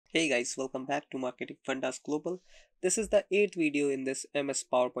Hey guys, welcome back to Marketing Fundas Global. This is the 8th video in this MS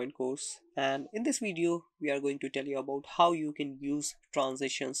PowerPoint course, and in this video we are going to tell you about how you can use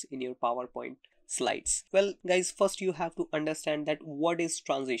transitions in your PowerPoint slides. Well guys, first you have to understand that what is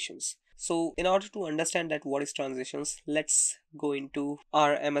transitions. So in order to understand that what is transitions, let's go into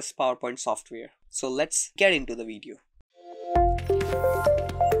our MS PowerPoint software. So let's get into the video.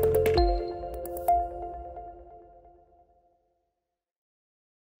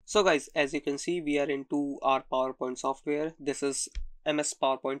 So guys, as you can see, we are into our PowerPoint software. This is MS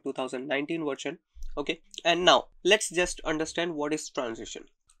PowerPoint 2019 version. Okay, and now let's just understand what is transition.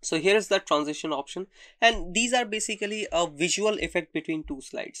 So here is the transition option, and these are basically a visual effect between two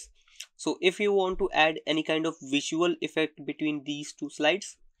slides. So if you want to add any kind of visual effect between these two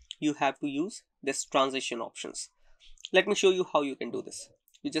slides, you have to use this transition options. Let me show you how you can do this.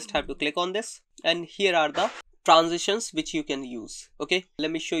 You just have to click on this, and here are the transitions which you can use. Okay,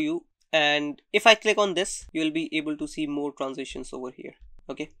 let me show you, and if I click on this, you will be able to see more transitions over here.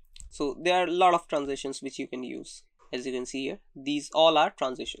 Okay, so there are a lot of transitions which you can use. As you can see here, these all are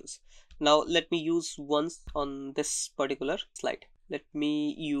transitions. Now let me use ones on this particular slide. Let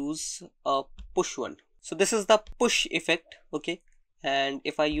me use a push one. So this is the push effect. Okay, and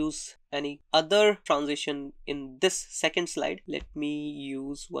if I use any other transition in this second slide, let me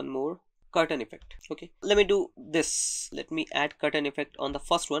use one more curtain effect. Okay, let me do this. Let me add curtain effect on the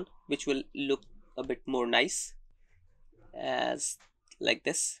first one, which will look a bit more nice, as like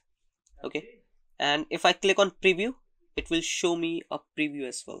this. Okay, and if I click on preview, it will show me a preview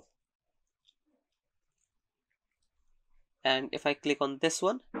as well. And if I click on this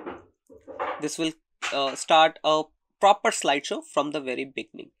one, this will start a proper slideshow from the very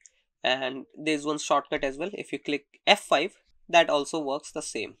beginning. And there's one shortcut as well. If you click F5, that also works the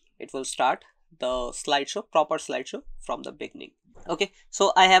same. It will start the slideshow, proper slideshow from the beginning. Okay,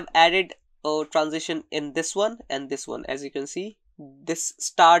 so I have added a transition in this one and this one. As you can see, this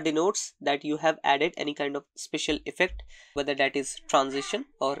star denotes that you have added any kind of special effect, whether that is transition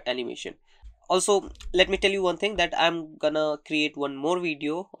or animation. Also, let me tell you one thing, that I'm gonna create one more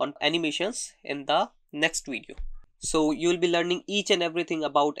video on animations in the next video. So you'll be learning each and everything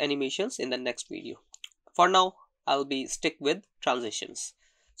about animations in the next video. For now, I'll be stick with transitions.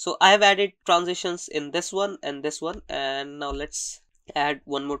 So I have added transitions in this one and this one, and now let's add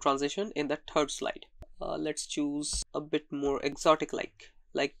one more transition in the third slide. Let's choose a bit more exotic,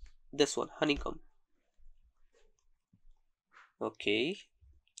 like this one, honeycomb. Okay,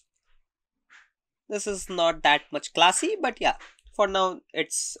 this is not that much classy, but yeah, for now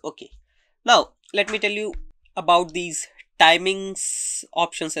it's okay. Now let me tell you about these timings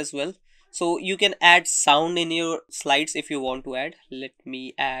options as well. So you can add sound in your slides if you want to add. Let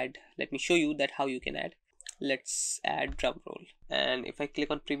me show you that how you can add. Let's add drum roll, and if I click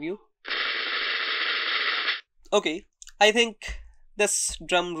on preview, okay, I think this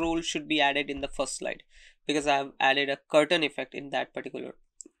drum roll should be added in the first slide because I have added a curtain effect in that particular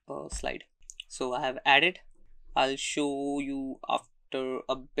slide. So I have added. I'll show you after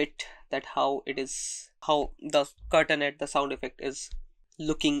a bit that how it is, how the curtain at the sound effect is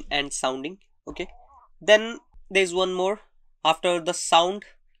looking and sounding. Okay, then there's one more. After the sound,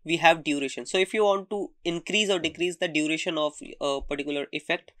 we have duration. So if you want to increase or decrease the duration of a particular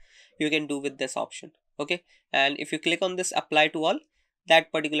effect, you can do with this option. Okay, and if you click on this apply to all,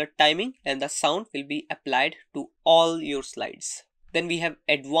 that particular timing and the sound will be applied to all your slides. Then we have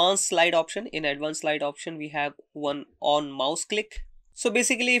advanced slide option. In advanced slide option, we have one on mouse click. So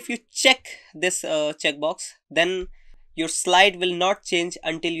basically, if you check this checkbox, then your slide will not change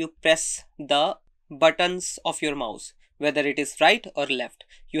until you press the buttons of your mouse, whether it is right or left.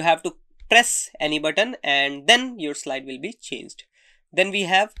 You have to press any button and then your slide will be changed. Then we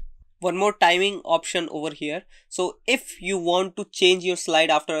have one more timing option over here. So if you want to change your slide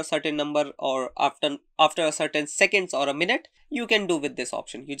after a certain number or after a certain seconds or a minute, you can do with this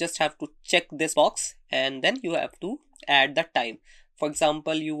option. You just have to check this box and then you have to add the time. For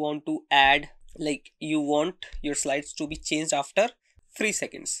example, you want to add, like, you want your slides to be changed after 3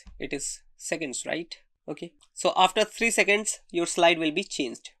 seconds. It is seconds, right? Okay, so after 3 seconds your slide will be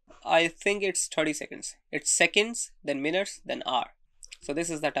changed. I think it's 30 seconds. It's seconds, then minutes, then hour. So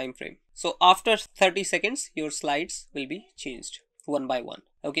this is the time frame. So after 30 seconds your slides will be changed one by one.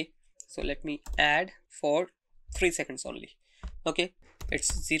 Okay, so let me add for 3 seconds only. Okay,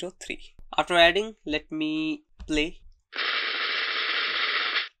 it's 03. After adding, let me play.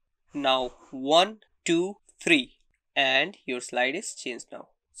 Now 1, 2, 3, and your slide is changed now.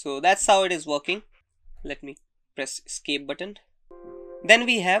 So that's how it is working. Let me press escape button. Then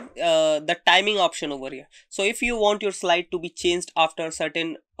we have the timing option over here. So if you want your slide to be changed after a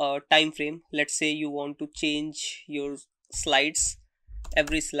certain a time frame. Let's say you want to change your slides,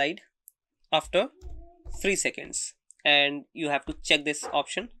 every slide after 3 seconds, and you have to check this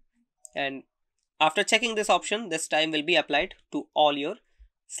option, and after checking this option, this time will be applied to all your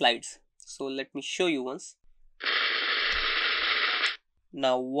slides. So let me show you once.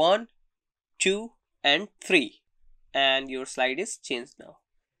 Now 1, 2 and 3, and your slide is changed now.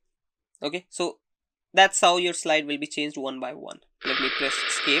 Okay, so that's how your slide will be changed one by one. Let me press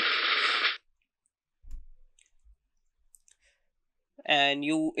escape, and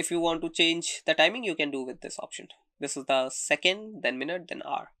if you want to change the timing, you can do with this option. This is the second, then minute, then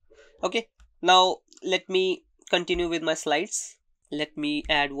hour. Okay, now let me continue with my slides. Let me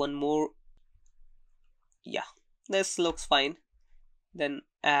add one more. Yeah, this looks fine. Then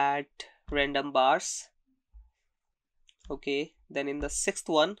add random bars. Okay, then in the sixth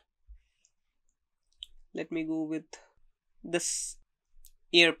one, let me go with this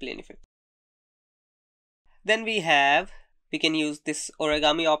airplane effect. Then we can use this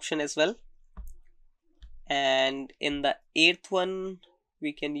origami option as well, and in the eighth one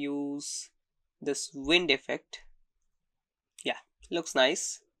we can use this wind effect. Yeah, looks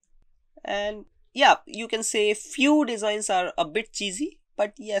nice. And yeah, you can say few designs are a bit cheesy,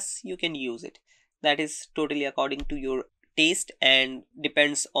 but yes, you can use it. That is totally according to your taste and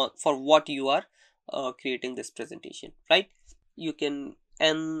depends on for what you are creating this presentation, right? You can,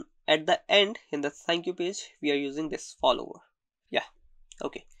 and at the end in the thank you page we are using this follower. Yeah,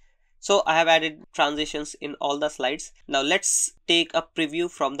 okay, so I have added transitions in all the slides. Now let's take a preview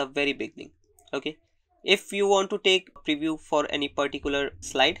from the very beginning. Okay, if you want to take a preview for any particular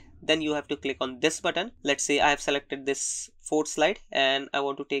slide, then you have to click on this button. Let's say I have selected this fourth slide and I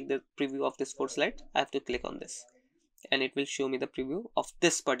want to take the preview of this fourth slide. I have to click on this and it will show me the preview of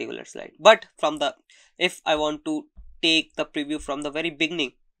this particular slide. But if I want to take the preview from the very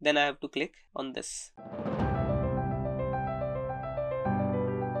beginning, then I have to click on this.